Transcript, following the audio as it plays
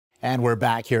And we're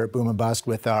back here at Boom and Bust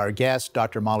with our guest,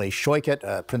 Dr. Molly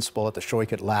Shoichet, principal at the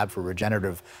Shoichet Lab for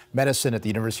Regenerative Medicine at the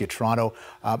University of Toronto.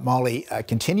 Molly,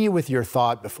 continue with your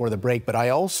thought before the break, but I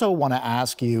also want to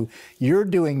ask you, you're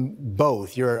doing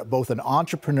both. You're both an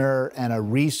entrepreneur and a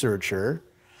researcher.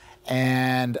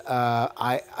 And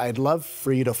I'd love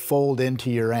for you to fold into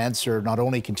your answer, not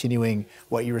only continuing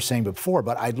what you were saying before,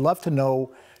 but I'd love to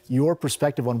know your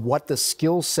perspective on what the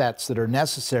skill sets that are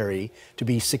necessary to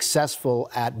be successful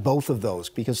at both of those,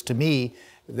 because to me,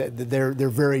 they're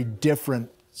very different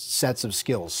sets of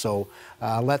skills. So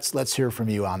let's hear from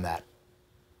you on that.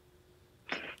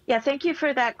 Yeah, thank you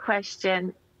for that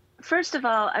question. First of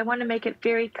all, I want to make it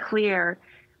very clear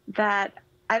that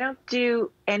I don't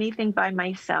do anything by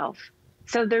myself.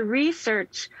 So the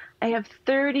research, I have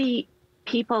 30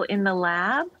 people in the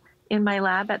lab, in my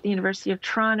lab at the University of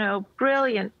Toronto,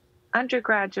 brilliant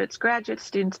undergraduates, graduate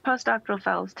students, postdoctoral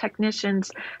fellows, technicians,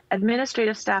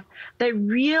 administrative staff, that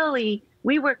really,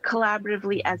 we work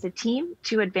collaboratively as a team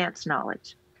to advance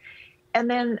knowledge. And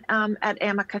then at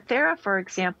Biotherapeutics, for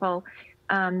example,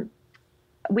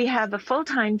 we have a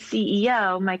full-time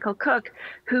CEO, Michael Cook,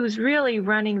 who's really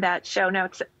running that show. Now,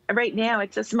 right now,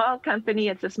 it's a small company,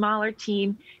 it's a smaller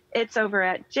team. It's over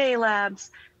at J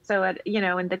Labs, so at, in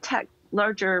the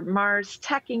larger Mars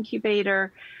Tech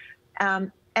Incubator.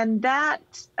 And that,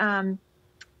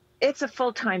 it's a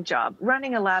full-time job.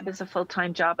 Running a lab is a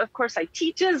full-time job. Of course, I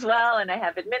teach as well, and I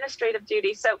have administrative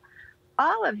duties. So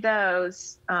all of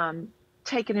those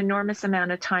take an enormous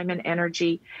amount of time and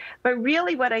energy. But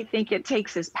really what I think it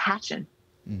takes is passion.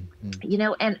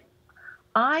 Mm-hmm. And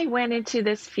I went into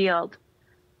this field.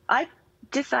 I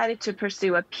decided to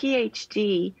pursue a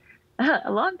PhD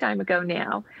a long time ago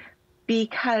now,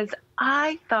 because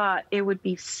I thought it would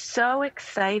be so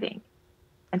exciting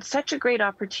and such a great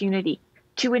opportunity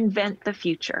to invent the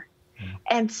future.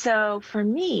 And so for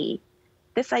me,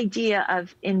 this idea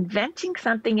of inventing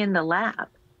something in the lab,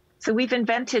 so we've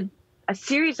invented a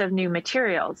series of new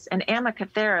materials, and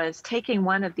Biotherapeutics is taking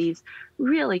one of these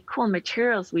really cool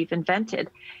materials we've invented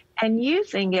and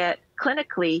using it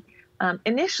clinically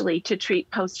initially to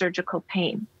treat post-surgical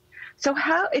pain. So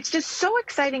it's just so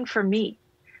exciting for me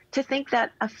to think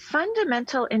that a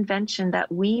fundamental invention that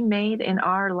we made in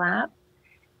our lab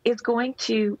is going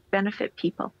to benefit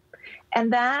people.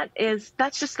 And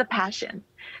that's just the passion.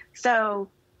 So,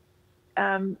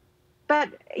 but,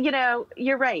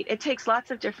 you're right. It takes lots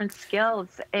of different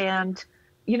skills. And,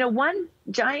 one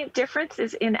giant difference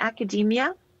is in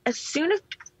academia. As soon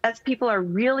as people are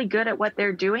really good at what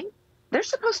they're doing, they're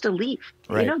supposed to leave.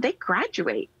 Right. They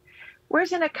graduate.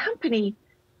 Whereas in a company,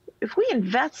 if we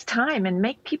invest time and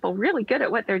make people really good at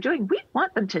what they're doing, we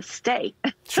want them to stay.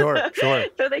 Sure.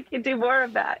 So they can do more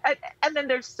of that. And then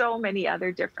there's so many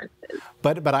other differences.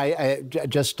 But I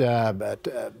just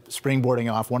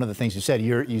springboarding off one of the things you said,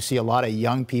 you see a lot of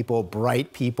young people,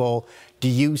 bright people. Do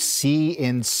you see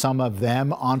in some of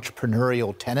them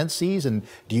entrepreneurial tendencies, and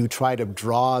do you try to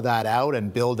draw that out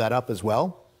and build that up as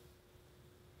well?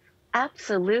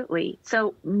 Absolutely.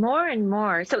 So more and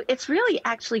more. So it's really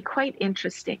actually quite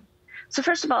interesting. So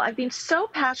first of all, I've been so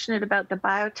passionate about the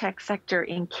biotech sector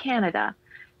in Canada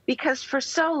because for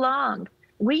so long,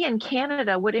 we in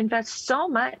Canada would invest so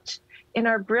much in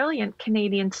our brilliant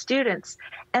Canadian students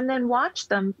and then watch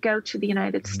them go to the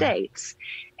United States.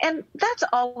 And that's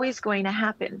always going to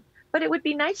happen. But it would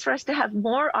be nice for us to have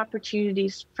more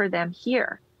opportunities for them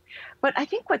here. But I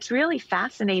think what's really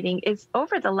fascinating is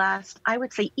over the last, I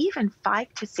would say, even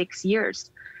 5 to 6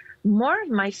 years, more of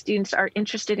my students are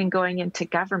interested in going into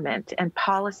government and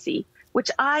policy, which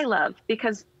I love,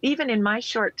 because even in my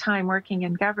short time working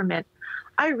in government,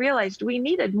 I realized we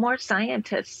needed more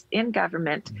scientists in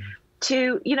government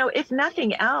to, if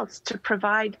nothing else, to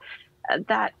provide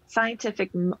that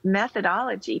scientific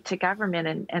methodology to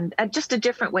government and just a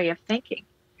different way of thinking.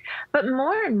 But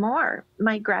more and more,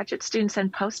 my graduate students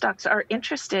and postdocs are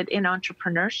interested in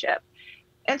entrepreneurship.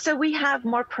 And so we have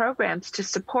more programs to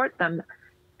support them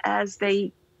as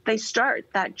they start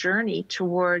that journey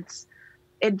towards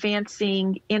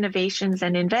advancing innovations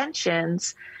and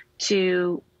inventions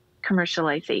to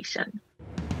commercialization.